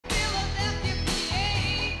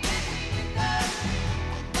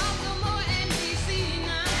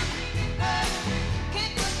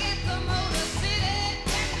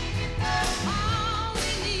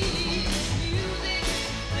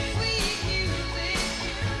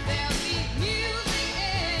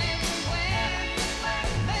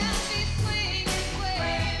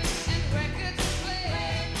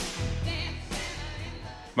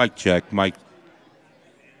Mic check, mic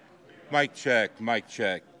check, mic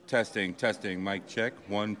check. Testing, testing, mic check.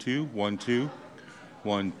 1, 2, 1, 2.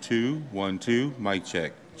 1, 2, 1, 2. Mic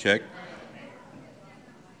check, check.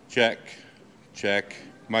 Check, check.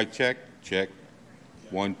 Mic check, check.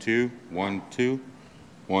 1, 2, 1, 2.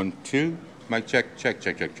 1, 2. Mic check, check,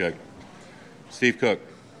 check, check, check. Steve Cook.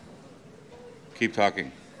 Keep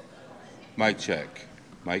talking. Mic check.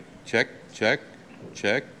 Mic check, check,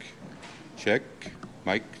 check, check.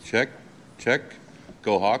 Mic check, check.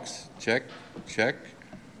 Go Hawks, check, check.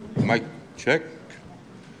 Mic check.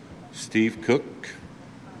 Steve Cook.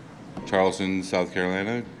 Charleston, South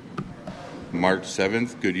Carolina. March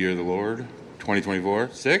 7th, good year of the Lord. 2024.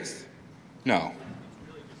 6th? No.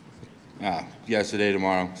 Yesterday,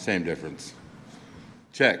 tomorrow, same difference.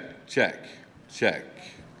 Check, check, check.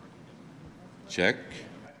 Check.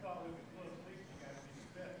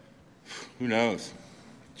 Who knows?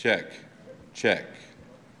 Check, check.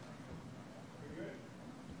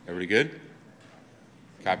 Everybody good?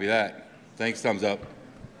 Copy that. Thanks, thumbs up.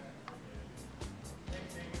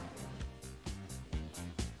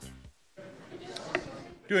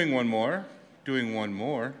 Doing one more.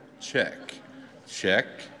 Check, check.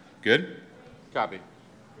 Good? Copy.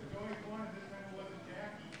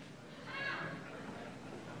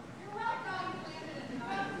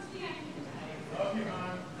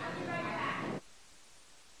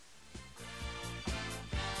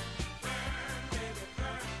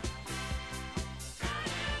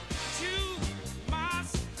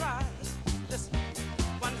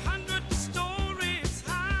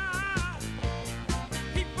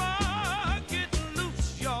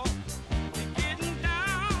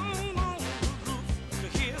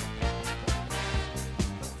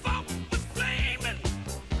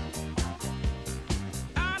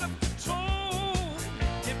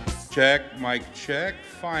 Check, mic check,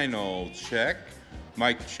 final check,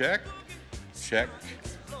 mic check, check,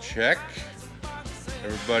 check.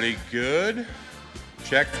 Everybody good?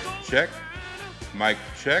 Check, check, mic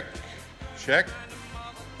check, check,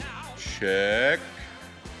 check,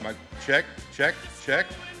 mic check, check, check.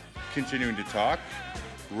 Continuing to talk.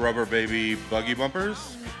 Rubber baby buggy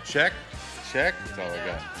bumpers, check, check. That's all I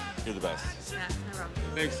got. You're the best. Yeah, no problem.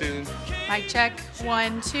 Thanks, Susan. Mic check,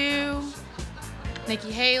 1, 2.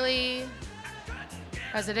 Nikki Haley,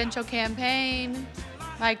 presidential campaign.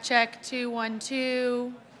 Mic check, 2, 1,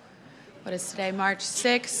 2. What is today, March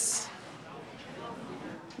 6th?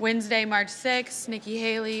 Wednesday, March 6th, Nikki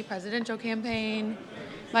Haley, presidential campaign.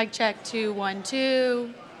 Mic check, 2, 1,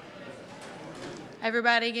 2.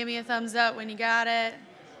 Everybody give me a thumbs up when you got it.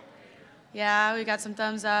 Yeah, we got some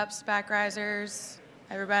thumbs ups, back risers.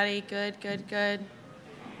 Everybody, good, good, good.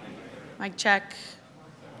 Mic check.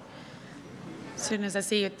 As soon as I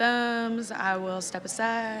see your thumbs, I will step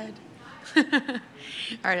aside. All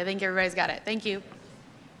right, I think everybody's got it. Thank you.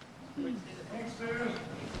 Thanks, Sue.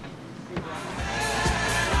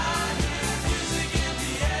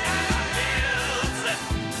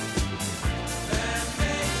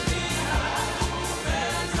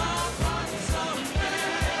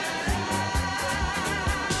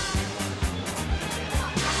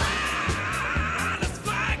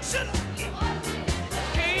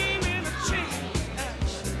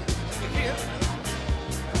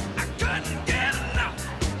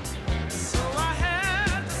 So I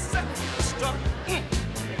had to set the struck.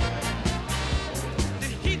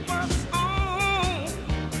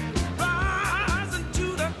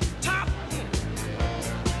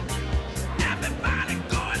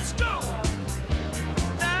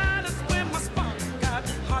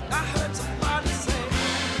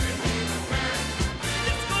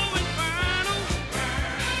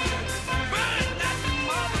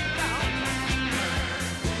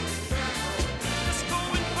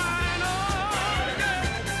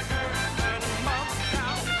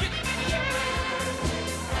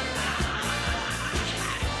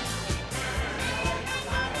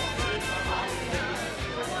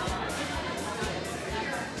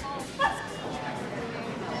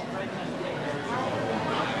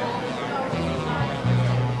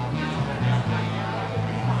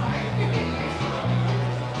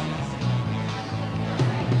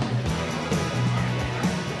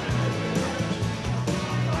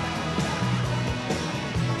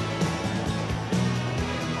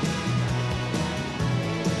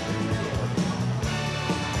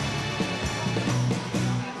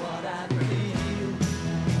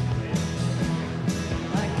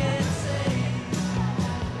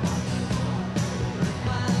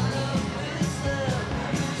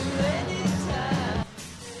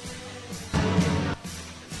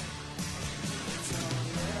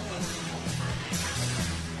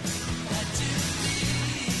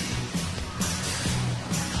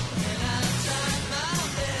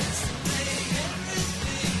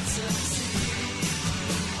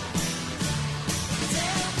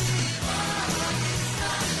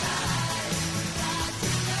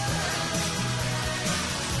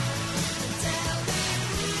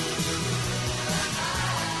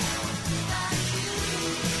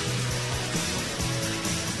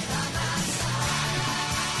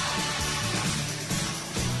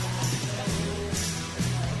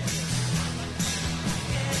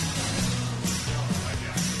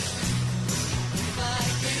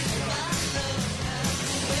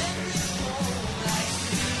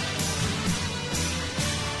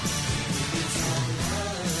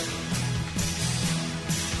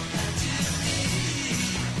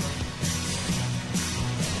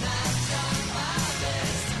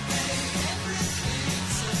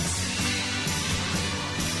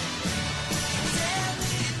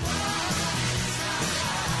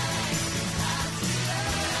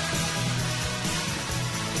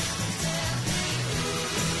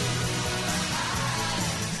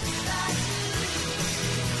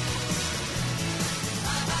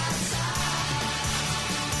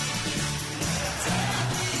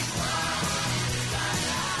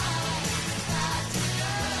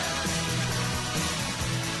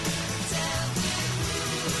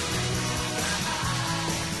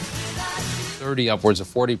 30, upwards of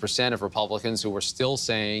 40% of Republicans who were still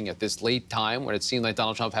saying at this late time, when it seemed like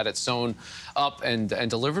Donald Trump had it sewn up and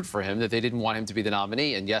delivered for him, that they didn't want him to be the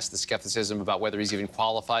nominee. And yes, the skepticism about whether he's even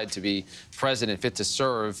qualified to be president, fit to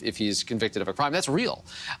serve if he's convicted of a crime, that's real.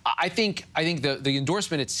 I think the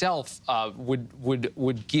endorsement itself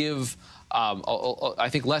would give I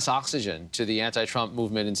think less oxygen to the anti-Trump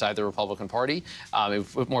movement inside the Republican Party. It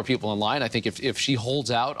would put more people in line. I think if she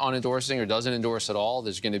holds out on endorsing or doesn't endorse at all,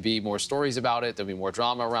 there's going to be more stories about it. There'll be more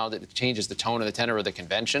drama around it. It changes the tone and the tenor of the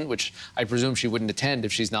convention, which I presume she wouldn't attend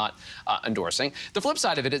if she's not endorsing. The flip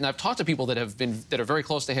side of it is, and I've talked to people that are very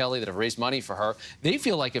close to Haley, that have raised money for her. They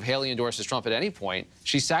feel like if Haley endorses Trump at any point,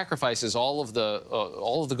 she sacrifices all of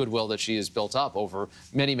the goodwill that she has built up over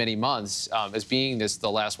many, many months as being the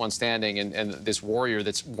last one standing and this warrior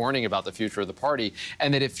that's warning about the future of the party,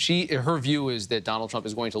 and that if her view is that Donald Trump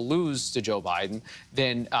is going to lose to Joe Biden,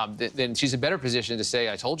 then she's in a better position to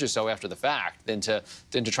say, "I told you so" after the fact, than to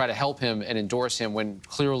try to help him and endorse him when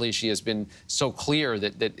clearly she has been so clear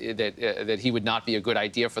that he would not be a good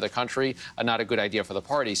idea for the country, not a good idea for the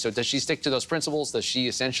party. So does she stick to those principles? Does she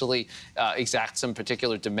essentially exact some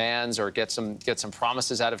particular demands or get some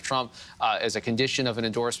promises out of Trump as a condition of an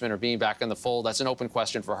endorsement or being back in the fold? That's an open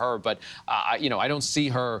question for her, but I don't see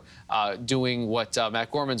her doing what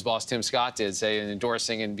Matt Gorman's boss Tim Scott did, say,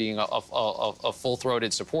 endorsing and being a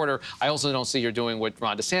full-throated supporter. I also don't see her doing what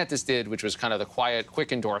Ron DeSantis did, which was kind of the quiet,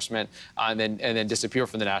 quick endorsement and then disappear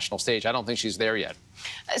from the national stage. I don't think she's there yet.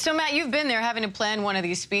 So, Matt, you've been there having to plan one of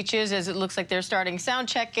these speeches as it looks like they're starting sound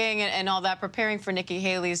checking and all that, preparing for Nikki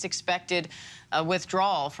Haley's expected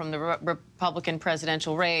withdrawal from the Republican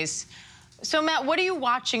presidential race. So, Matt, what are you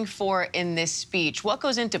watching for in this speech? What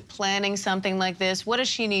goes into planning something like this? What does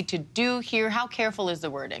she need to do here? How careful is the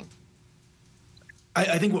wording?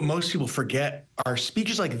 I think what most people forget are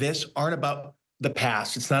speeches like this aren't about the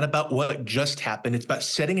past. It's not about what just happened. It's about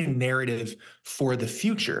setting a narrative for the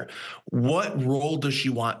future. What role does she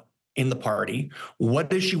want in the party? What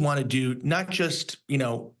does she want to do, not just,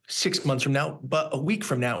 6 months from now, but a week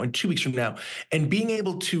from now and 2 weeks from now, and being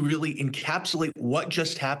able to really encapsulate what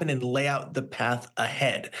just happened and lay out the path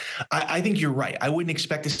ahead. I think you're right. I wouldn't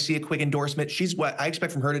expect to see a quick endorsement. What I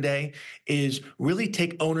expect from her today is really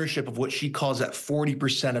take ownership of what she calls that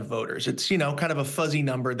 40% of voters. It's, kind of a fuzzy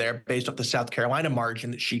number there based off the South Carolina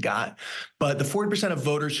margin that she got, but the 40% of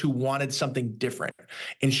voters who wanted something different.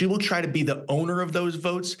 And she will try to be the owner of those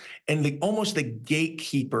votes and almost the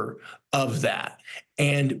gatekeeper of that,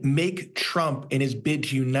 and make Trump, in his bid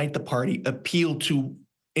to unite the party, appeal to,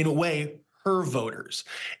 in a way, her voters.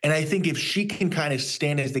 And I think if she can kind of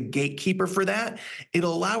stand as the gatekeeper for that,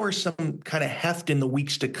 it'll allow her some kind of heft in the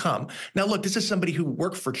weeks to come. Now, look, this is somebody who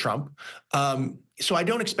worked for Trump. So I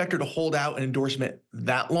don't expect her to hold out an endorsement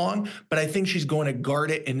that long, but I think she's going to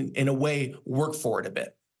guard it and, in a way, work for it a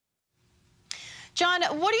bit. John,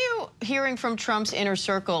 what are you hearing from Trump's inner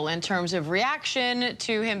circle in terms of reaction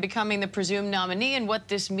to him becoming the presumed nominee and what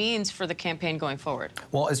this means for the campaign going forward?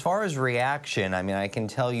 Well, as far as reaction, I mean, I can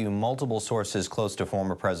tell you multiple sources close to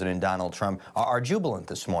former President Donald Trump are jubilant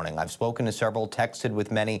this morning. I've spoken to several, texted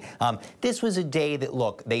with many. This was a day that,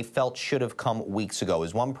 look, they felt should have come weeks ago.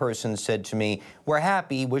 As one person said to me, we're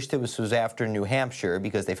happy, wish this was after New Hampshire,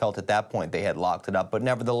 because they felt at that point they had locked it up, but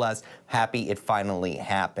nevertheless, happy it finally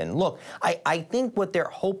happened. Look, I think what they're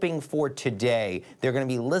hoping for today, they're going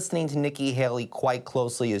to be listening to Nikki Haley quite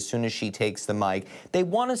closely as soon as she takes the mic. They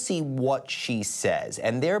want to see what she says.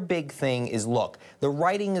 And their big thing is, look, the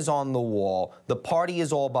writing is on the wall. The party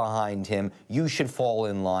is all behind him. You should fall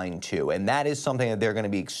in line too. And that is something that they're going to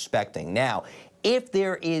be expecting. Now, if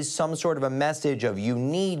there is some sort of a message of you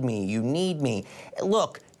need me,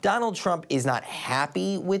 look, Donald Trump is not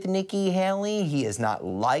happy with Nikki Haley. He has not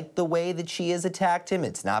liked the way that she has attacked him.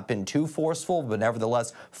 It's not been too forceful, but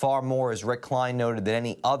nevertheless, far more, as Rick Klein noted, than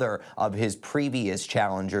any other of his previous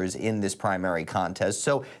challengers in this primary contest.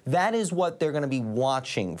 So that is what they're going to be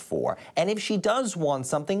watching for. And if she does want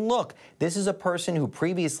something, look, this is a person who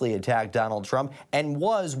previously attacked Donald Trump and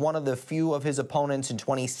was one of the few of his opponents in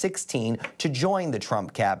 2016 to join the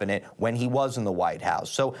Trump cabinet when he was in the White House.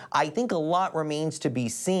 So I think a lot remains to be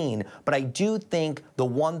seen. But I do think the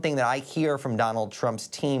one thing that I hear from Donald Trump's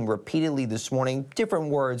team repeatedly this morning, different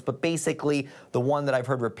words, but basically the one that I've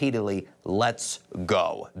heard repeatedly, let's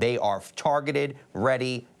go. They are targeted,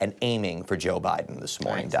 ready, and aiming for Joe Biden this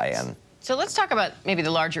morning, Diane. So let's talk about maybe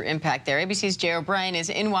the larger impact there. ABC's Jay O'Brien is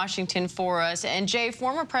in Washington for us. And Jay,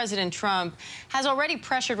 former President Trump has already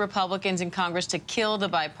pressured Republicans in Congress to kill the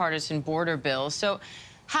bipartisan border bill. So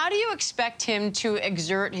how do you expect him to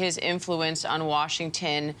exert his influence on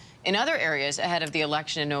Washington in other areas ahead of the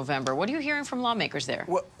election in November. What are you hearing from lawmakers there?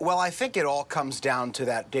 Well, I think it all comes down to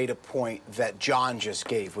that data point that John just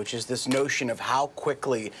gave, which is this notion of how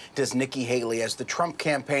quickly does Nikki Haley, as the Trump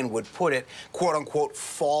campaign would put it, quote unquote,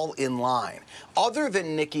 fall in line. Other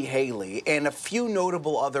than Nikki Haley and a few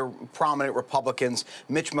notable other prominent Republicans,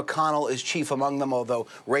 Mitch McConnell is chief among them, although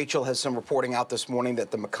Rachel has some reporting out this morning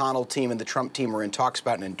that the McConnell team and the Trump team are in talks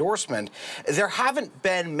about an endorsement. There haven't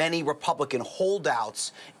been many Republican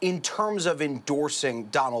holdouts in terms of endorsing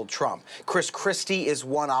Donald Trump. Chris Christie is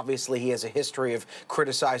one. Obviously, he has a history of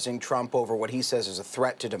criticizing Trump over what he says is a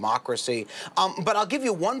threat to democracy. But I'll give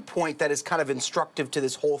you one point that is kind of instructive to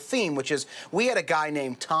this whole theme, which is we had a guy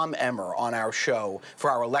named Tom Emmer on our show for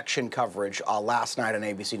our election coverage last night on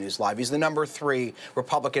ABC News Live. He's the #3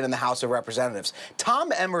 Republican in the House of Representatives.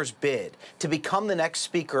 Tom Emmer's bid to become the next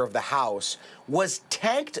Speaker of the House was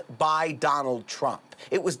tanked by Donald Trump.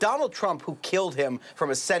 It was Donald Trump who killed him from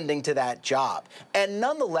ascending to that job. And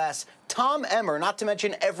nonetheless, Tom Emmer, not to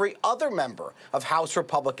mention every other member of House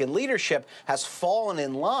Republican leadership, has fallen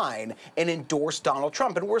in line and endorsed Donald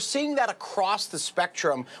Trump. And we're seeing that across the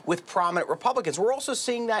spectrum with prominent Republicans. We're also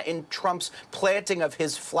seeing that in Trump's planting of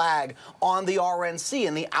his flag on the RNC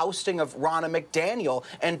and the ousting of Ronna McDaniel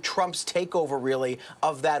and Trump's takeover, really,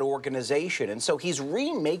 of that organization. And so he's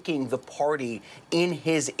remaking the party in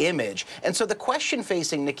his image. And so the question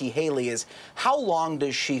facing Nikki Haley is, how long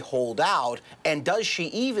does she hold out, and does she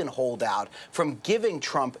even hold out from giving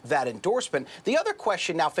Trump that endorsement? The other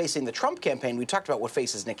question now facing the Trump campaign, we talked about what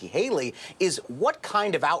faces Nikki Haley, is what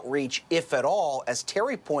kind of outreach, if at all, as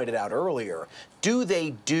Terry pointed out earlier, do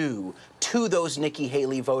they do to those Nikki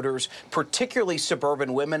Haley voters, particularly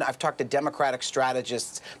suburban women? I've talked to Democratic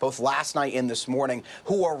strategists both last night and this morning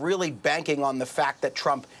who are really banking on the fact that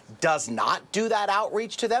Trump does not do that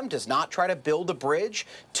outreach to them, does not try to build a bridge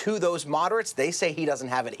to those moderates. They say he doesn't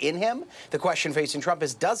have it in him. The question facing Trump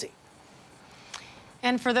is, does he?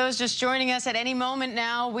 And for those just joining us, at any moment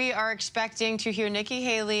now, we are expecting to hear Nikki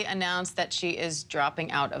Haley announce that she is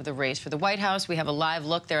dropping out of the race for the White House. We have a live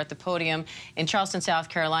look there at the podium in Charleston, South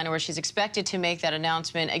Carolina, where she's expected to make that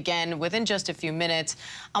announcement again within just a few minutes.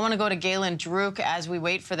 I want to go to Galen Druk as we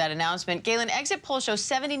wait for that announcement. Galen, exit polls show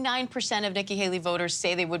 79% of Nikki Haley voters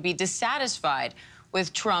say they would be dissatisfied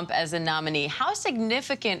with Trump as the nominee. How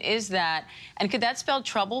significant is that? And could that spell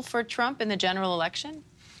trouble for Trump in the general election?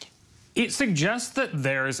 It suggests that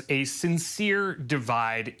there's a sincere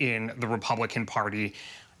divide in the Republican Party.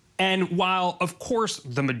 And while, of course,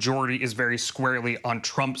 the majority is very squarely on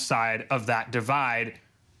Trump's side of that divide,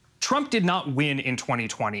 Trump did not win in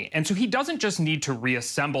 2020. And so he doesn't just need to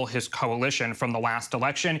reassemble his coalition from the last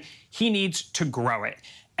election, he needs to grow it.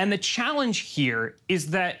 And the challenge here is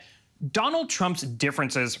that Donald Trump's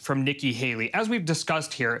differences from Nikki Haley, as we've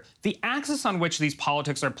discussed here, the axis on which these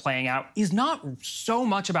politics are playing out is not so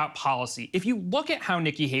much about policy. If you look at how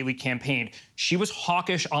Nikki Haley campaigned, she was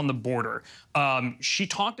hawkish on the border. She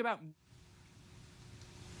talked about...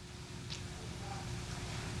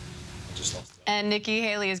 And Nikki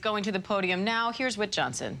Haley is going to the podium now. Here's Whit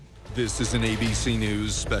Johnson. This is an ABC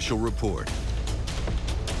News special report.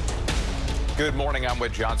 Good morning. I'm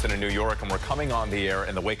Whit Johnson in New York, and we're coming on the air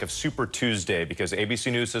in the wake of Super Tuesday because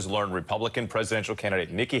ABC News has learned Republican presidential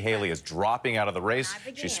candidate Nikki Haley is dropping out of the race.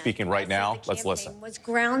 She's speaking right now. Let's listen. Was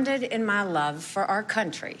grounded in my love for our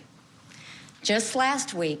country. Just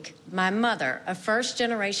last week, my mother, a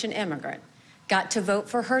first-generation immigrant, got to vote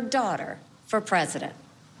for her daughter for president.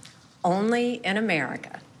 Only in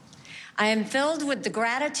America. I am filled with the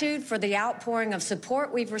gratitude for the outpouring of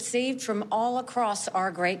support we've received from all across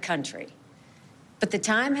our great country. But the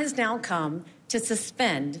time has now come to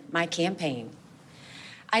suspend my campaign.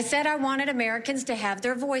 I said I wanted Americans to have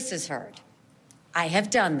their voices heard. I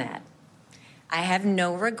have done that. I have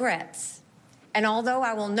no regrets. And although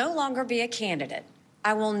I will no longer be a candidate,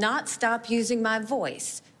 I will not stop using my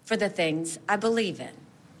voice for the things I believe in.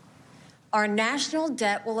 Our national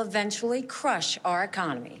debt will eventually crush our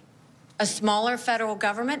economy. A smaller federal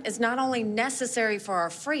government is not only necessary for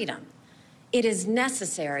our freedom, it is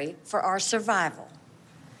necessary for our survival.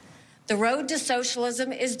 The road to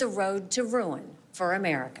socialism is the road to ruin for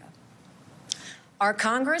America. Our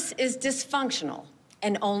Congress is dysfunctional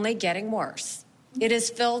and only getting worse. It is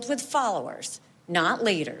filled with followers, not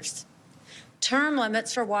leaders. Term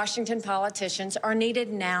limits for Washington politicians are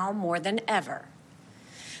needed now more than ever.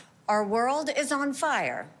 Our world is on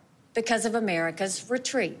fire because of America's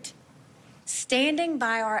retreat. Standing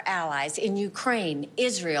by our allies in Ukraine,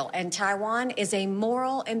 Israel, and Taiwan is a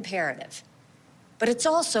moral imperative. But it's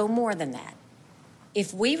also more than that.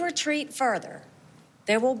 If we retreat further,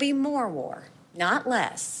 there will be more war, not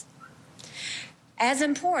less. As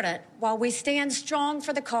important, while we stand strong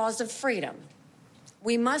for the cause of freedom,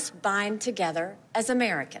 we must bind together as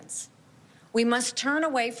Americans. We must turn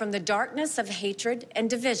away from the darkness of hatred and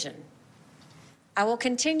division. I will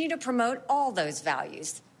continue to promote all those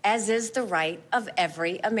values, as is the right of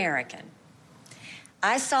every American.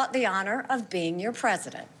 I sought the honor of being your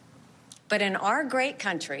president, but in our great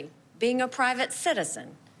country, being a private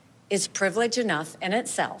citizen is privilege enough in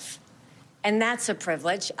itself, and that's a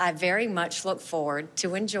privilege I very much look forward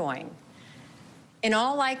to enjoying. In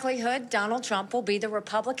all likelihood, Donald Trump will be the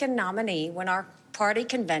Republican nominee when our party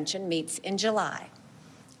convention meets in July.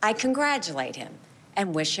 I congratulate him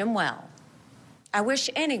and wish him well. I wish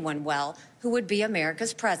anyone well who would be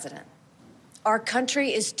America's president. Our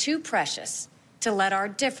country is too precious to let our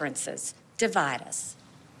differences divide us.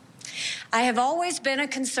 I have always been a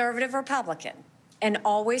conservative Republican and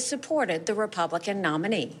always supported the Republican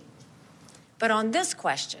nominee. But on this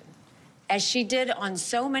question, as she did on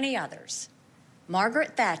so many others,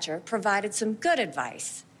 Margaret Thatcher provided some good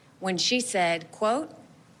advice when she said, quote,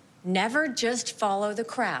 "Never just follow the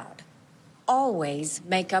crowd. Always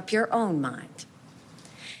make up your own mind."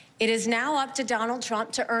 It is now up to Donald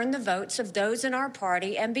Trump to earn the votes of those in our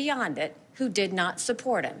party and beyond it who did not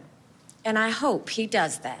support him. And I hope he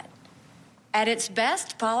does that. At its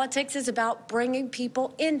best, politics is about bringing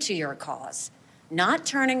people into your cause, not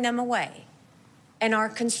turning them away. And our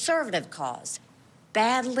conservative cause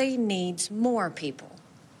badly needs more people.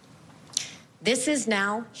 This is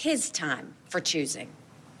now his time for choosing.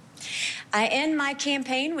 I end my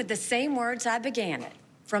campaign with the same words I began it,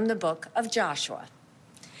 from the book of Joshua.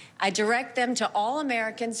 I direct them to all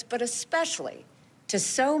Americans, but especially to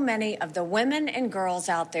so many of the women and girls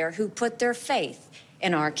out there who put their faith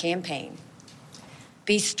in our campaign.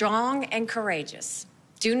 Be strong and courageous.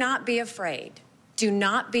 Do not be afraid. Do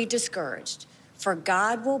not be discouraged, for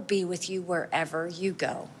God will be with you wherever you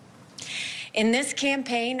go. In this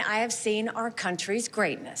campaign, I have seen our country's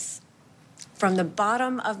greatness. From the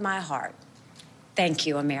bottom of my heart, thank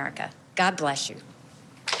you, America. God bless you.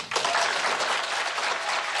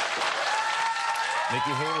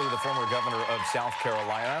 Nikki Haley, the former governor of South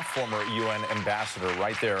Carolina, former UN ambassador,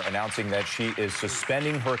 right there announcing that she is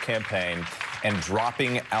suspending her campaign and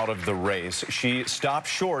dropping out of the race. She stopped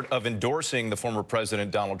short of endorsing the former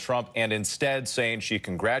president, Donald Trump, and instead saying she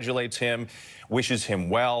congratulates him, wishes him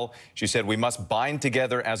well. She said, "We must bind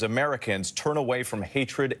together as Americans, turn away from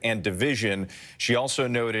hatred and division." She also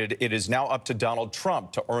noted it is now up to Donald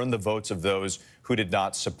Trump to earn the votes of those who did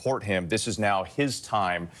not support him. This is now his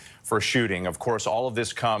time for shooting. Of course, all of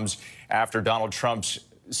this comes after Donald Trump's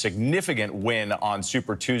significant win on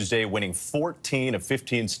Super Tuesday, winning 14 of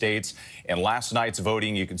 15 states. In last night's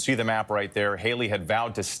voting, you can see the map right there. Haley had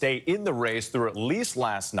vowed to stay in the race through at least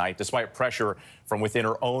last night, despite pressure from within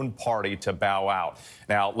her own party to bow out.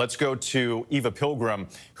 Now, let's go to Eva Pilgrim,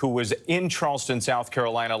 who was in Charleston, South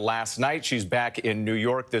Carolina last night. She's back in New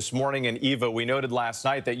York this morning. And Eva, we noted last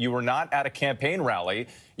night that you were not at a campaign rally.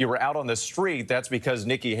 You were out on the street. That's because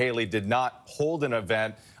Nikki Haley did not hold an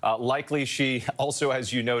event. Likely she also,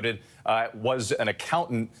 as you noted, was an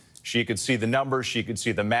accountant. She could see the numbers, she could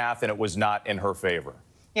see the math, and it was not in her favor.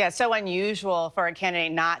 Yeah, it's so unusual for a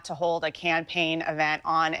candidate not to hold a campaign event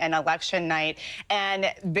on an election night. And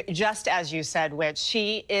just as you said, Whit,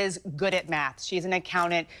 she is good at math. She's an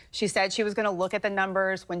accountant. She said she was going to look at the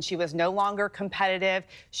numbers when she was no longer competitive.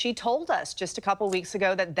 She told us just a couple weeks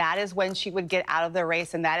ago that that is when she would get out of the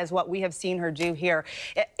race, and that is what we have seen her do here.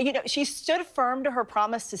 You know, she stood firm to her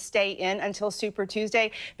promise to stay in until Super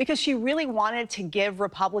Tuesday because she really wanted to give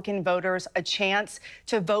Republican voters a chance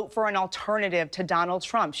to vote for an alternative to Donald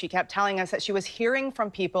Trump. She kept telling us that she was hearing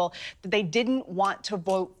from people that they didn't want to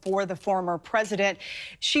vote for the former president.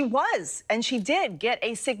 She was, and she did get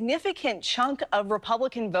a significant chunk of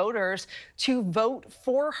Republican voters to vote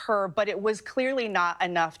for her, but it was clearly not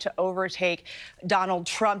enough to overtake Donald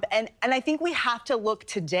Trump. And I think we have to look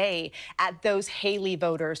today at those Haley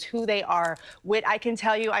voters, who they are. Whit, I can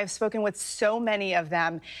tell you I've spoken with so many of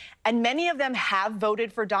them, and many of them have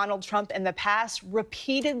voted for Donald Trump in the past.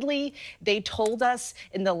 Repeatedly, they told us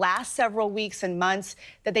in the last several weeks and months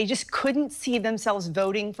that they just couldn't see themselves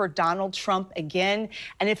voting for Donald Trump again.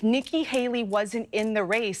 And if Nikki Haley wasn't in the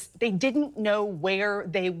race, they didn't know where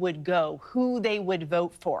they would go, who they would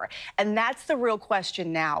vote for. And that's the real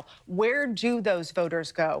question now. Where do those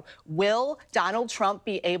voters go? Will Donald Trump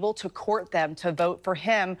be able to court them to vote for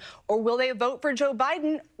him, or will they vote for Joe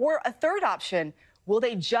Biden, or a third option? Will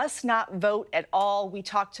they just not vote at all? We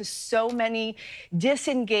talked to so many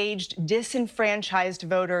disengaged, disenfranchised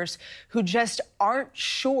voters who just aren't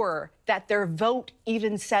sure that their vote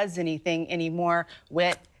even says anything anymore.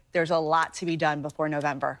 Whit, there's a lot to be done before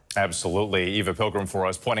November. Absolutely. Eva Pilgrim for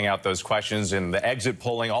us pointing out those questions, and the exit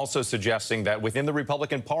polling also suggesting that within the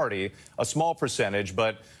Republican Party, a small percentage,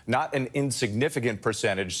 but not an insignificant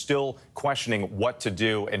percentage, still questioning what to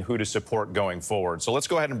do and who to support going forward. So let's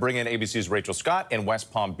go ahead and bring in ABC's Rachel Scott in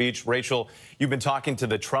West Palm Beach. Rachel, you've been talking to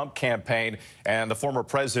the Trump campaign and the former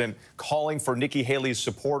president calling for Nikki Haley's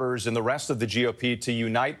supporters and the rest of the GOP to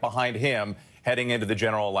unite behind him heading into the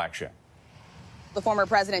general election. The former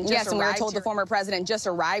president just arrived. And we were told the former president just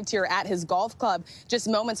arrived here at his golf club just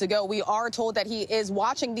moments ago. We are told that he is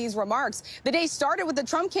watching these remarks. The day started with the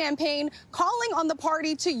Trump campaign calling on the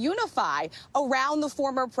party to unify around the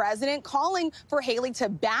former president, calling for Haley to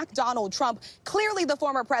back Donald Trump. Clearly, the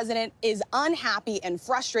former president is unhappy and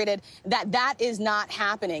frustrated that that is not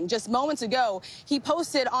happening. Just moments ago, he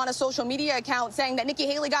posted on a social media account saying that Nikki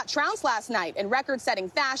Haley got trounced last night in record-setting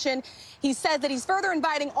fashion. He said that he's further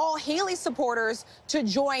inviting all Haley supporters to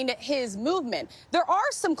join his movement. There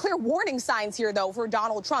are some clear warning signs here, though, for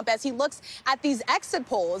Donald Trump as he looks at these exit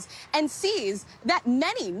polls and sees that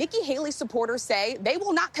many Nikki Haley supporters say they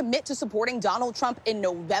will not commit to supporting Donald Trump in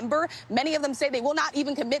November. Many of them say they will not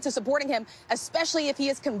even commit to supporting him, especially if he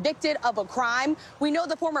is convicted of a crime. We know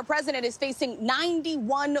the former president is facing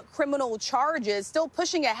 91 criminal charges, still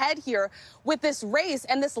pushing ahead here with this race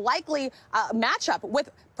and this likely matchup with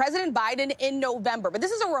President Biden in November. But this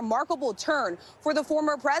is a remarkable turn for the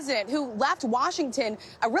former president who left Washington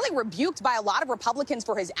really rebuked by a lot of Republicans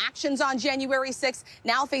for his actions on January 6th,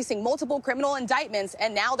 now facing multiple criminal indictments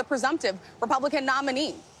and now the presumptive Republican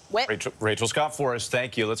nominee. Rachel Scott Forrest,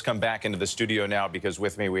 thank you. Let's come back into the studio now because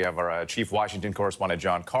with me we have our Chief Washington correspondent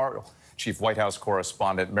John Carl, Chief White House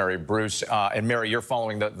correspondent Mary Bruce. And Mary, you're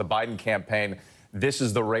following the Biden campaign. This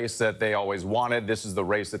is the race that they always wanted. This is the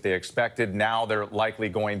race that they expected. Now they're likely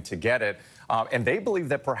going to get it. And they believe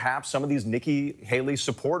that perhaps some of these Nikki Haley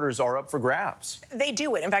supporters are up for grabs. They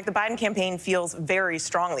do it. In fact, the Biden campaign feels very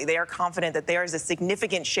strongly. They are confident that there is a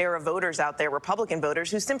significant share of voters out there, Republican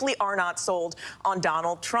voters, who simply are not sold on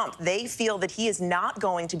Donald Trump. They feel that he is not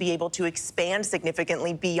going to be able to expand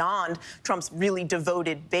significantly beyond Trump's really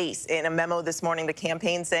devoted base. In a memo this morning, the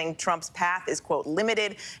campaign saying Trump's path is, quote,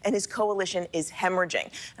 limited and his coalition is hemorrhaging.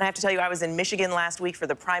 And I have to tell you, I was in Michigan last week for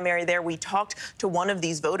the primary there. We talked to one of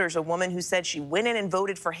these voters, a woman who said she went in and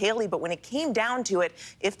voted for Haley, but when it came down to it,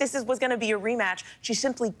 if this was going to be a rematch, she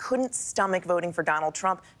simply couldn't stomach voting for Donald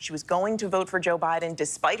Trump. She was going to vote for Joe Biden,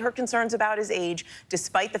 despite her concerns about his age,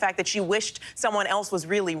 despite the fact that she wished someone else was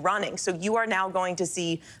really running. So you are now going to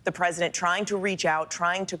see the president trying to reach out,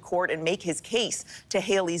 trying to court and make his case to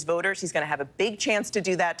Haley's voters. He's going to have a big chance to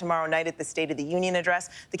do that tomorrow night at the State of the Union address.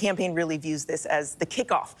 The campaign really views this as the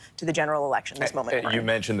kickoff to the general election this moment. You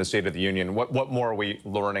mentioned the State of the Union. What more are we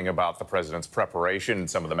learning about the president's preparation and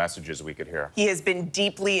some of the messages we could hear? He has been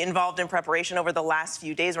deeply involved in preparation over the last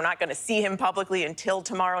few days. We're not going to see him publicly until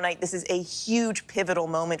tomorrow night. This is a huge pivotal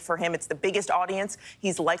moment for him. It's the biggest audience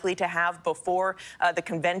he's likely to have before the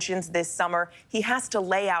conventions this summer. He has to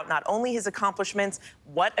lay out not only his accomplishments,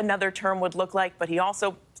 what another term would look like, but he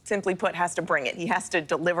also, simply put, has to bring it. He has to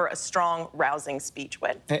deliver a strong, rousing speech.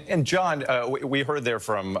 And John, we heard there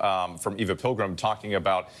from Eva Pilgrim talking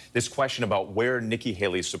about this question about where Nikki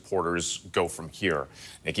Haley's supporters go from here.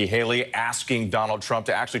 Nikki Haley asking Donald Trump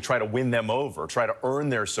to actually try to win them over, try to earn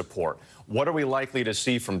their support. What are we likely to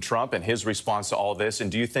see from Trump and his response to all this? And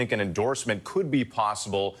do you think an endorsement could be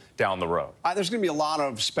possible down the road? There's going to be a lot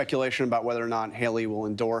of speculation about whether or not Haley will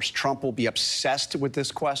endorse. Trump will be obsessed with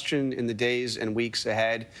this question in the days and weeks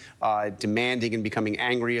ahead, demanding and becoming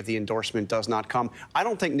angry if the endorsement does not come. I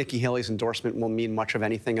don't think Nikki Haley's endorsement will mean much of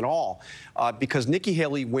anything at all, because Nikki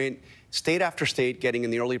Haley went state after state, getting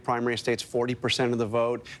in the early primary states 40% of the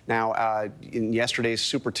vote. Now, in yesterday's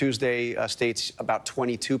Super Tuesday states, about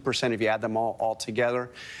 22% if you add them all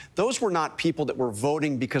together. Those were not people that were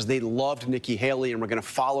voting because they loved Nikki Haley and were going to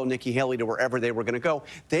follow Nikki Haley to wherever they were going to go.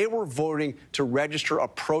 They were voting to register a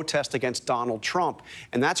protest against Donald Trump.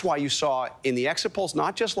 And that's why you saw in the exit polls,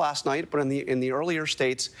 not just last night, but in the earlier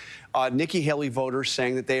states, Nikki Haley voters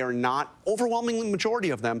saying that they are not, overwhelmingly majority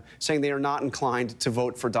of them, saying they are not inclined to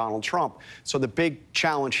vote for Donald Trump. So the big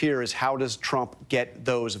challenge here is, how does Trump get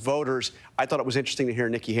those voters? I thought it was interesting to hear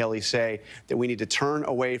Nikki Haley say that we need to turn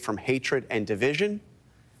away from hatred and division.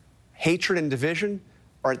 Hatred and division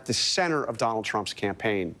are at the center of Donald Trump's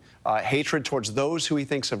campaign. Hatred towards those who he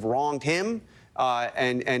thinks have wronged him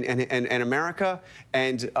and America,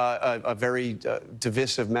 and a very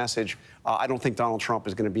divisive message. I don't think Donald Trump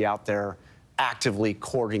is going to be out there actively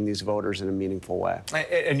courting these voters in a meaningful way.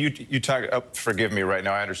 And you talk, forgive me right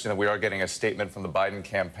now, I understand that we are getting a statement from the Biden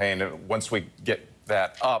campaign. Once we get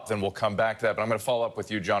that up, then we'll come back to that. But I'm going to follow up with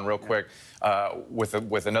you, John, real quick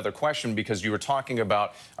with another question, because you were talking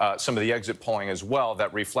about some of the exit polling as well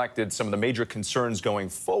that reflected some of the major concerns going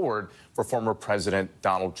forward for former President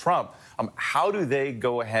Donald Trump. How do they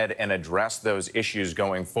go ahead and address those issues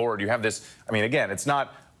going forward? You have this, I mean, again, it's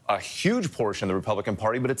not a huge portion of the Republican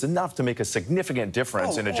Party, but it's enough to make a significant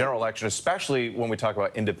difference in a general election, especially when we talk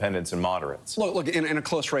about independents and moderates. Look, in a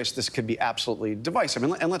close race, this could be absolutely divisive.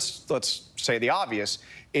 And let's say the obvious.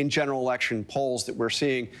 In general election polls that we're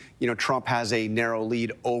seeing, you know, Trump has a narrow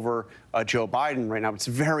lead over Joe Biden right now. It's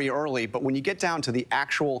very early, but when you get down to the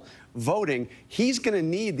actual voting, he's going to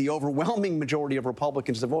need the overwhelming majority of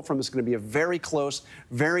Republicans to vote for him. It's going to be a very close,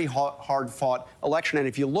 very hard-fought election. And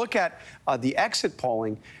if you look at the exit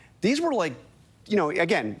polling, these were like, you know,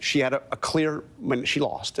 again, she had a clear, when she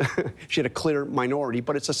lost, she had a clear minority,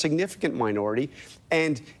 but it's a significant minority.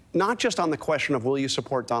 And not just on the question of will you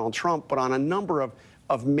support Donald Trump, but on a number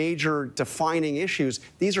of major defining issues.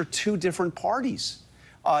 These are two different parties.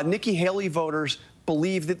 Nikki Haley voters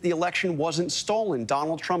believe that the election wasn't stolen.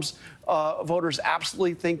 Donald Trump's voters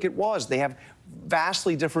absolutely think it was. They have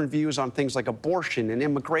vastly different views on things like abortion and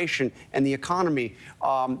immigration and the economy.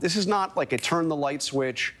 This is not like a turn the light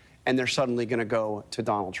switch and they're suddenly going to go to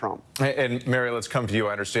Donald Trump. And Mary, let's come to you.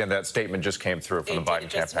 I understand that statement just came through from the Biden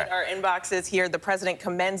campaign. Our inboxes here. The president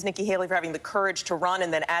commends Nikki Haley for having the courage to run,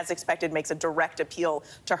 and then, as expected, makes a direct appeal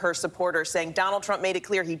to her supporters, saying Donald Trump made it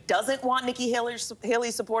clear he doesn't want Nikki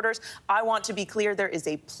Haley's supporters. I want to be clear there is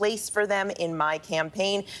a place for them in my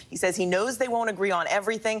campaign. He says he knows they won't agree on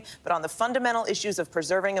everything, but on the fundamental issues of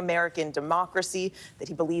preserving American democracy, that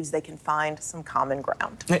he believes they can find some common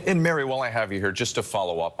ground. And Mary, while I have you here, just to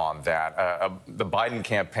follow up on that, the Biden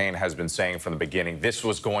campaign has been saying from the beginning this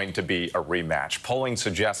was going to be a rematch. Polling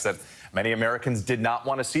suggests that many Americans did not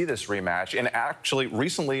want to see this rematch. And actually,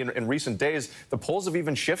 recently, in recent days, the polls have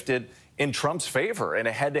even shifted in Trump's favor in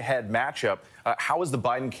a head-to-head matchup. How is the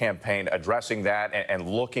Biden campaign addressing that and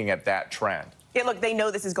looking at that trend? Yeah, look, they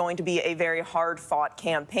know this is going to be a very hard-fought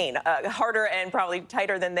campaign, harder and probably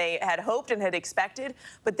tighter than they had hoped and had expected,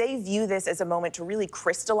 but they view this as a moment to really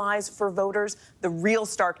crystallize for voters the real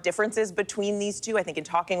stark differences between these two. I think in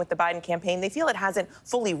talking with the Biden campaign, they feel it hasn't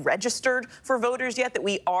fully registered for voters yet that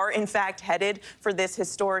we are, in fact, headed for this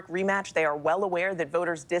historic rematch. They are well aware that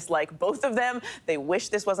voters dislike both of them. They wish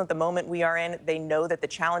this wasn't the moment we are in. They know that the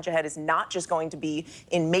challenge ahead is not just going to be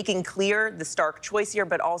in making clear the stark choice here,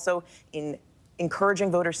 but also in encouraging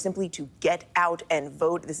voters simply to get out and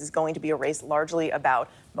vote. This is going to be a race largely about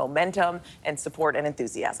momentum and support and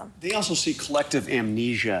enthusiasm. They also see collective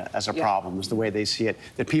amnesia as a problem, is the way they see it,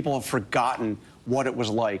 that people have forgotten what it was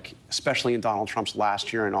like, especially in Donald Trump's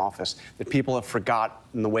last year in office, that people have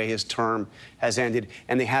forgotten the way his term has ended,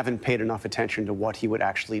 and they haven't paid enough attention to what he would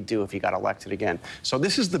actually do if he got elected again. So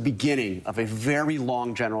this is the beginning of a very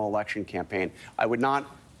long general election campaign. I would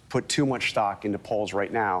not put too much stock into polls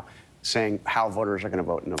right now saying how voters are going to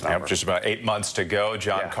vote in November. Just about 8 months to go.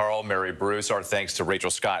 John Carl, Mary Bruce, our thanks to Rachel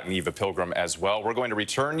Scott and Eva Pilgrim as well. We're going to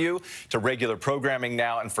return you to regular programming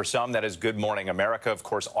now, and for some, that is Good Morning America. Of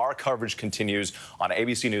course, our coverage continues on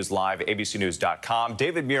ABC News Live, abcnews.com.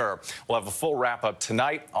 David Muir will have a full wrap-up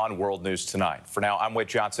tonight on World News Tonight. For now, I'm Whit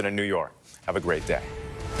Johnson in New York. Have a great day.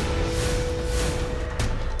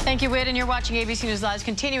 Thank you, Whit, and you're watching ABC News Live's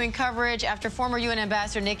continuing coverage after former UN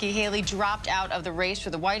Ambassador Nikki Haley dropped out of the race for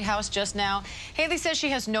the White House just now. Haley says she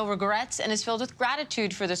has no regrets and is filled with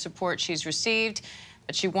gratitude for the support she's received.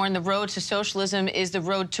 But she warned the road to socialism is the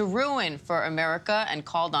road to ruin for America and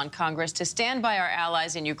called on Congress to stand by our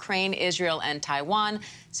allies in Ukraine, Israel, and Taiwan,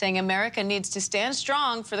 saying America needs to stand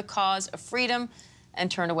strong for the cause of freedom and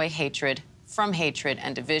turn away hatred from hatred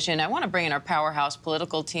and division. I want to bring in our powerhouse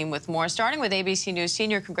political team with more, starting with ABC News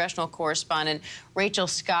senior congressional correspondent Rachel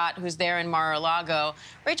Scott, who's there in Mar-a-Lago.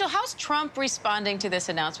 Rachel, how's Trump responding to this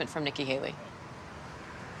announcement from Nikki Haley?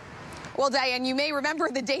 Well, Diane, you may remember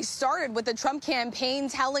the day started with the Trump campaign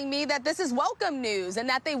telling me that this is welcome news and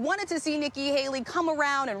that they wanted to see Nikki Haley come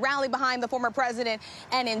around and rally behind the former president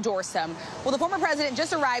and endorse him. Well, the former president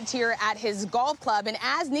just arrived here at his golf club, and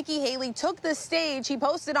as Nikki Haley took the stage, he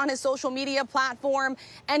posted on his social media platform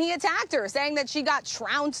and he attacked her, saying that she got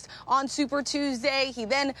trounced on Super Tuesday. He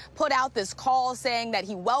then put out this call saying that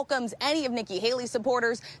he welcomes any of Nikki Haley's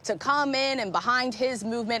supporters to come in and behind his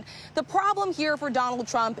movement. The problem here for Donald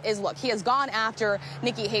Trump is, look, he has gone after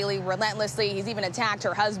Nikki Haley relentlessly. He's even attacked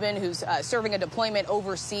her husband, who's serving a deployment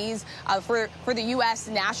overseas for the U.S.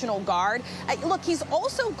 National Guard. Look, he's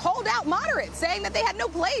also called out moderates, saying that they had no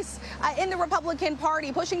place in the Republican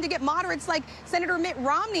Party, pushing to get moderates like Senator Mitt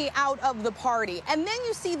Romney out of the party. And then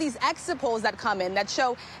you see these exit polls that come in that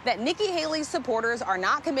show that Nikki Haley's supporters are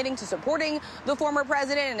not committing to supporting the former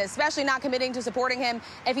president, and especially not committing to supporting him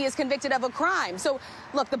if he is convicted of a crime. So,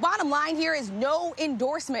 look, the bottom line here is no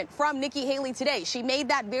endorsement from Nikki Haley today. She made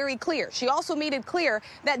that very clear. She also made it clear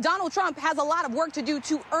that Donald Trump has a lot of work to do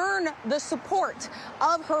to earn the support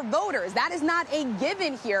of her voters. That is not a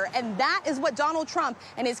given here, and that is what Donald Trump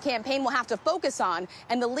and his campaign will have to focus on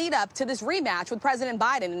in the lead up to this rematch with President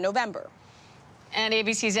Biden in November. And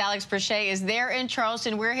ABC's Alex Brachet is there in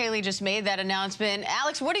Charleston, where Haley just made that announcement.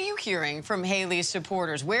 Alex, what are you hearing from Haley's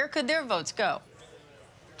supporters? Where could their votes go?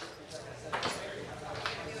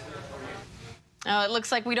 Oh, it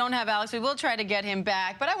looks like we don't have Alex. We will try to get him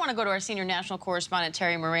back, but I want to go to our senior national correspondent,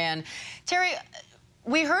 Terry Moran. Terry,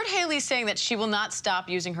 we heard Haley saying that she will not stop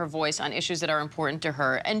using her voice on issues that are important to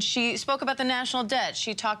her, and she spoke about the national debt.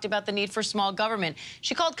 She talked about the need for small government.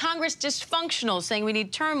 She called Congress dysfunctional, saying we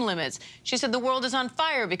need term limits. She said the world is on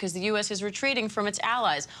fire because the U.S. is retreating from its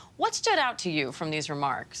allies. What stood out to you from these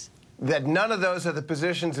remarks? That none of those are the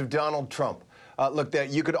positions of Donald Trump. Look, that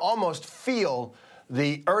you could almost feel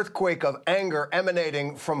the earthquake of anger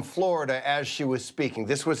emanating from Florida as she was speaking.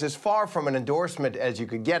 This was as far from an endorsement as you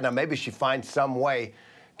could get. Now, maybe she finds some way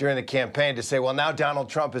during the campaign to say, well, now Donald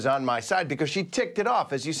Trump is on my side, because she ticked it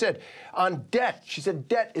off, as you said, on debt. She said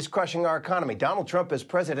debt is crushing our economy. Donald Trump, as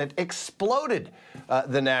president, exploded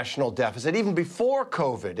the national deficit even before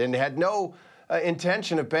COVID and had no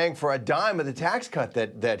intention of paying for a dime of the tax cut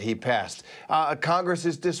that he passed. Congress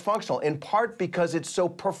is dysfunctional, in part because it's so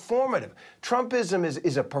performative. Trumpism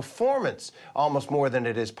is a performance almost more than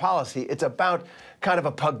it is policy. It's about kind of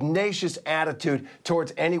a pugnacious attitude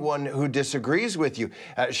towards anyone who disagrees with you.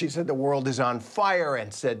 She said the world is on fire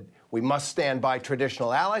and said we must stand by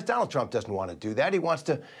traditional allies. Donald Trump doesn't want to do that. He wants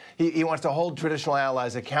to hold traditional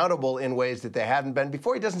allies accountable in ways that they haven't been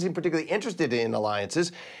before. He doesn't seem particularly interested in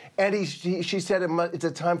alliances. And she said it's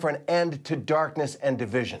a time for an end to darkness and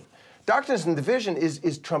division. Darkness and division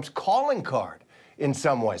is Trump's calling card in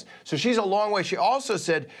some ways. So she's a long way. She also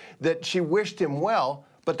said that she wished him well,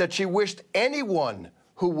 but that she wished anyone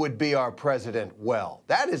who would be our president well.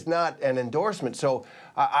 That is not an endorsement. So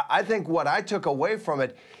I think what I took away from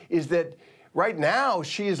it is that right now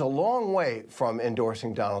she is a long way from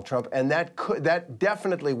endorsing Donald Trump, and that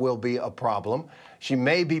definitely will be a problem. She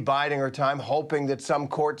may be biding her time, hoping that some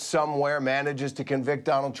court somewhere manages to convict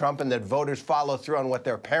Donald Trump and that voters follow through on what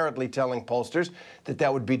they're apparently telling pollsters,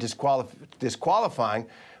 that would be disqualifying.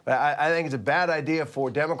 But I think it's a bad idea for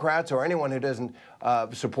Democrats or anyone who doesn't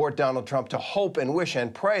support Donald Trump to hope and wish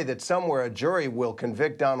and pray that somewhere a jury will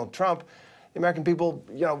convict Donald Trump. The American people,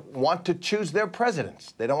 want to choose their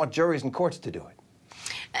presidents. They don't want juries and courts to do it.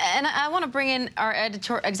 And I want to bring in our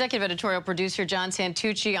executive editorial producer, John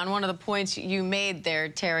Santucci, on one of the points you made there,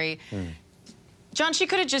 Terry. John, she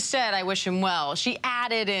could have just said, I wish him well. She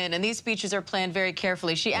added in, and these speeches are planned very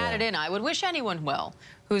carefully, she added in, I would wish anyone well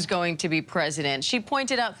who's going to be president. She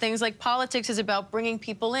pointed out things like politics is about bringing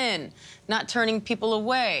people in, not turning people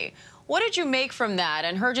away. What did you make from that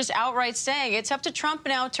and her just outright saying it's up to Trump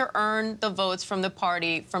now to earn the votes from the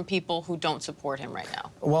party from people who don't support him right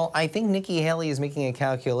now? Well, I think Nikki Haley is making a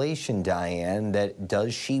calculation, Diane, that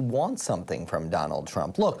does she want something from Donald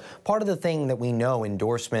Trump? Look, part of the thing that we know,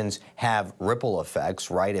 endorsements have ripple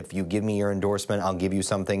effects, right? If you give me your endorsement, I'll give you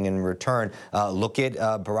something in return. Look at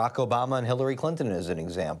Barack Obama and Hillary Clinton as an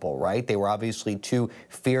example, right? They were obviously two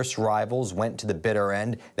fierce rivals, went to the bitter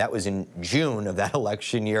end. That was in June of that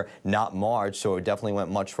election year, not March, so it definitely went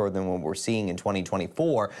much further than what we're seeing in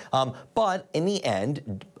 2024. But in the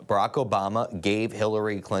end, Barack Obama gave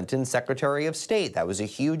Hillary Clinton Secretary of State. That was a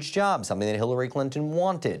huge job, something that Hillary Clinton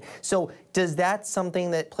wanted. So does that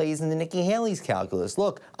something that plays into Nikki Haley's calculus?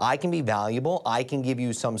 Look, I can be valuable. I can give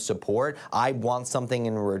you some support. I want something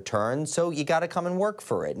in return, so you got to come and work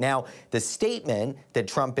for it. Now, the statement that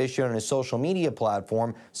Trump issued on his social media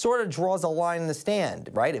platform sort of draws a line in the sand,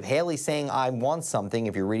 right? If Haley's saying, I want something,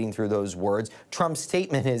 if you're reading through those words, Trump's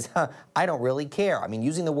statement is, I don't really care. I mean,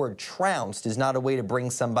 using the word trounced is not a way to bring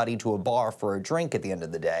somebody to a bar for a drink at the end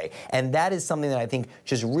of the day. And that is something that I think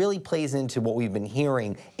just really plays into what we've been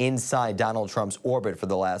hearing inside Donald Trump's orbit for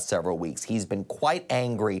the last several weeks. He's been quite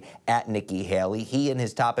angry at Nikki Haley. He and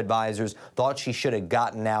his top advisors thought she should have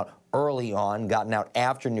gotten out early on, gotten out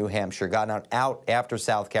after New Hampshire, gotten out after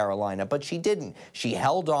South Carolina, but she didn't. She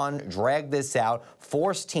held on, dragged this out,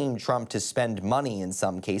 forced Team Trump to spend money in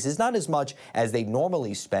some cases, not as much as they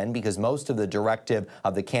normally spend because most of the directive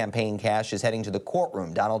of the campaign cash is heading to the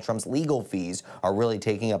courtroom. Donald Trump's legal fees are really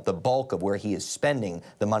taking up the bulk of where he is spending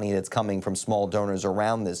the money that's coming from small donors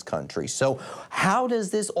around this country. So how does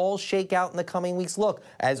this all shake out in the coming weeks? Look,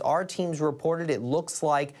 as our teams reported, it looks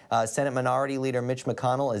like Senate Minority Leader Mitch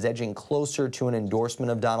McConnell is edging closer to an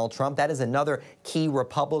endorsement of Donald Trump. That is another key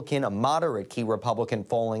Republican, a moderate key Republican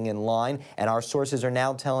falling in line. And our sources are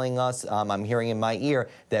now telling us, I'm hearing in my ear,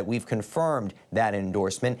 that we've confirmed that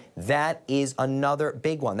endorsement. That is another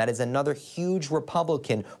big one. That is another huge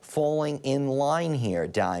Republican falling in line here,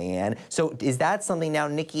 Diane. So is that something now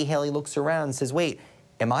Nikki Haley looks around and says, wait,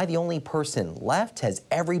 am I the only person left? Has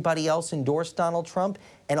everybody else endorsed Donald Trump?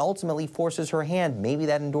 And ultimately forces her hand. Maybe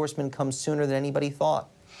that endorsement comes sooner than anybody thought.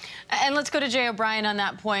 And let's go to Jay O'Brien on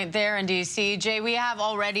that point there in D.C. Jay, we have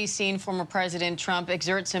already seen former President Trump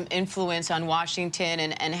exert some influence on Washington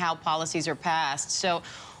and how policies are passed. So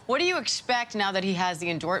what do you expect now that he has the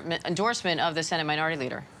endorsement of the Senate Minority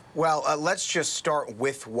Leader? Well, let's just start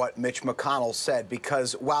with what Mitch McConnell said,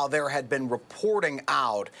 because while there had been reporting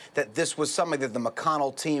out that this was something that the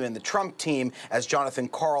McConnell team and the Trump team, as Jonathan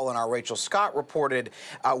Karl and our Rachel Scott reported,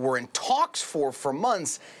 were in talks for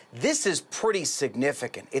months, this is pretty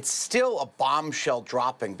significant. It's still a bombshell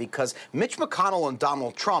dropping because Mitch McConnell and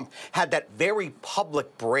Donald Trump had that very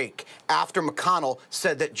public break after McConnell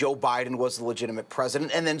said that Joe Biden was the legitimate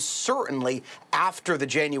president, and then certainly after the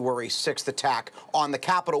January 6th attack on the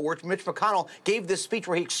Capitol, where Mitch McConnell gave this speech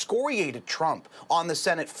where he excoriated Trump on the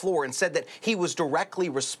Senate floor and said that he was directly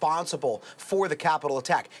responsible for the Capitol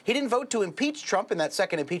attack. He didn't vote to impeach Trump in that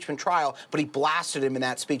second impeachment trial, but he blasted him in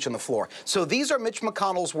that speech on the floor. So these are Mitch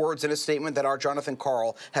McConnell's words in a statement that our Jonathan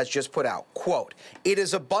Karl has just put out. Quote, "It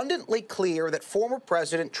is abundantly clear that former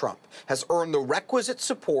President Trump has earned the requisite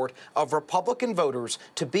support of Republican voters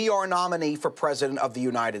to be our nominee for President of the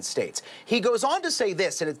United States." He goes on to say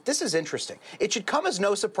this, and this is interesting. "It should come as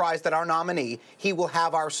no surprise that our nominee, he will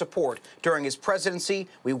have our support during his presidency.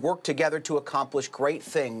 We work together to accomplish great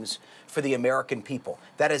things for the American people."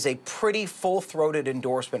 That is a pretty full-throated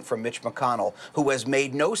endorsement from Mitch McConnell, who has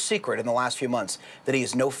made no secret in the last few months that he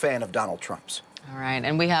is no fan of Donald Trump's. All right,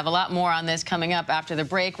 and we have a lot more on this coming up after the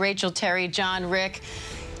break. Rachel, Terry, John, Rick,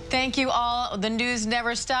 thank you all. The news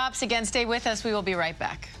never stops. Again, stay with us. We will be right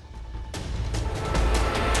back.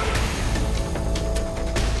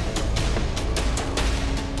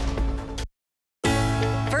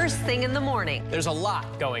 First thing in the morning. There's a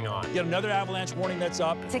lot going on. Yet another avalanche warning that's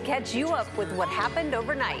up. To catch you up with what happened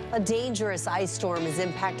overnight. A dangerous ice storm is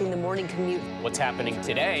impacting the morning commute. What's happening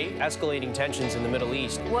today? Escalating tensions in the Middle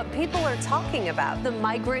East. What people are talking about. The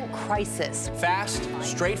migrant crisis. Fast,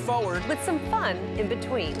 straightforward. With some fun in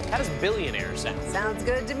between. How does billionaire sound? Sounds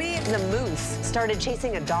good to me. The moose started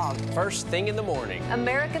chasing a dog. First thing in the morning.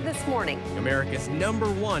 America This Morning. America's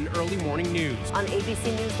 #1 early morning news. On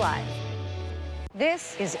ABC News Live.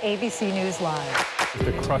 This is ABC News Live.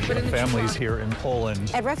 The crush of families here in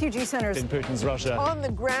Poland. At refugee centers. In Putin's Russia. On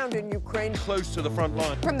the ground in Ukraine. Close to the front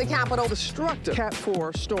line. From the Capitol. Destructive Cat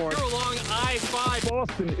 4 storm. Here along I-5.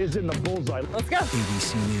 Boston is in the bullseye. Let's go.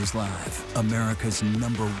 ABC News Live. America's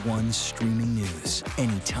 #1 streaming news.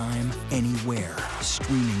 Anytime, anywhere.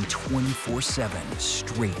 Streaming 24/7.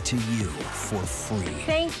 Straight to you for free.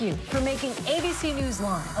 Thank you for making ABC News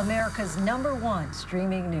Live America's #1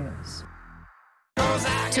 streaming news.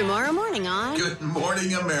 Tomorrow morning on Good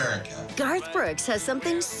Morning America. Garth Brooks has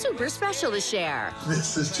something super special to share.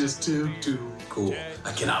 This is just too cool.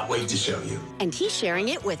 I cannot wait to show you. And he's sharing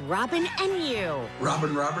it with Robin and you.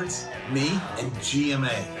 Robin Roberts, me, and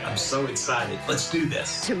GMA. I'm so excited. Let's do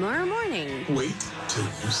this. Tomorrow morning. Wait till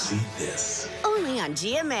you see this. Only on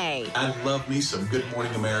GMA. I love me some Good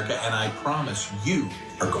Morning America, and I promise you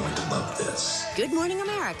are going to love this. Good Morning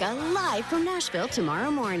America, live from Nashville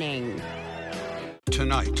tomorrow morning.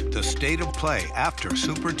 Tonight, the state of play after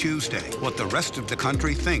Super Tuesday, what the rest of the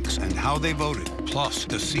country thinks and how they voted, plus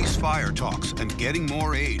the ceasefire talks and getting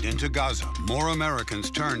more aid into Gaza. More Americans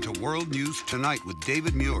turn to World News Tonight with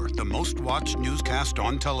David Muir, the most-watched newscast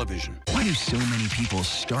on television. Why do so many people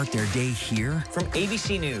start their day here? From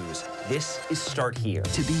ABC News, this is Start Here.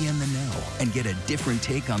 To be in the know and get a different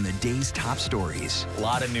take on the day's top stories. A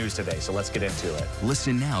lot of news today, so let's get into it.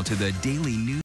 Listen now to the Daily News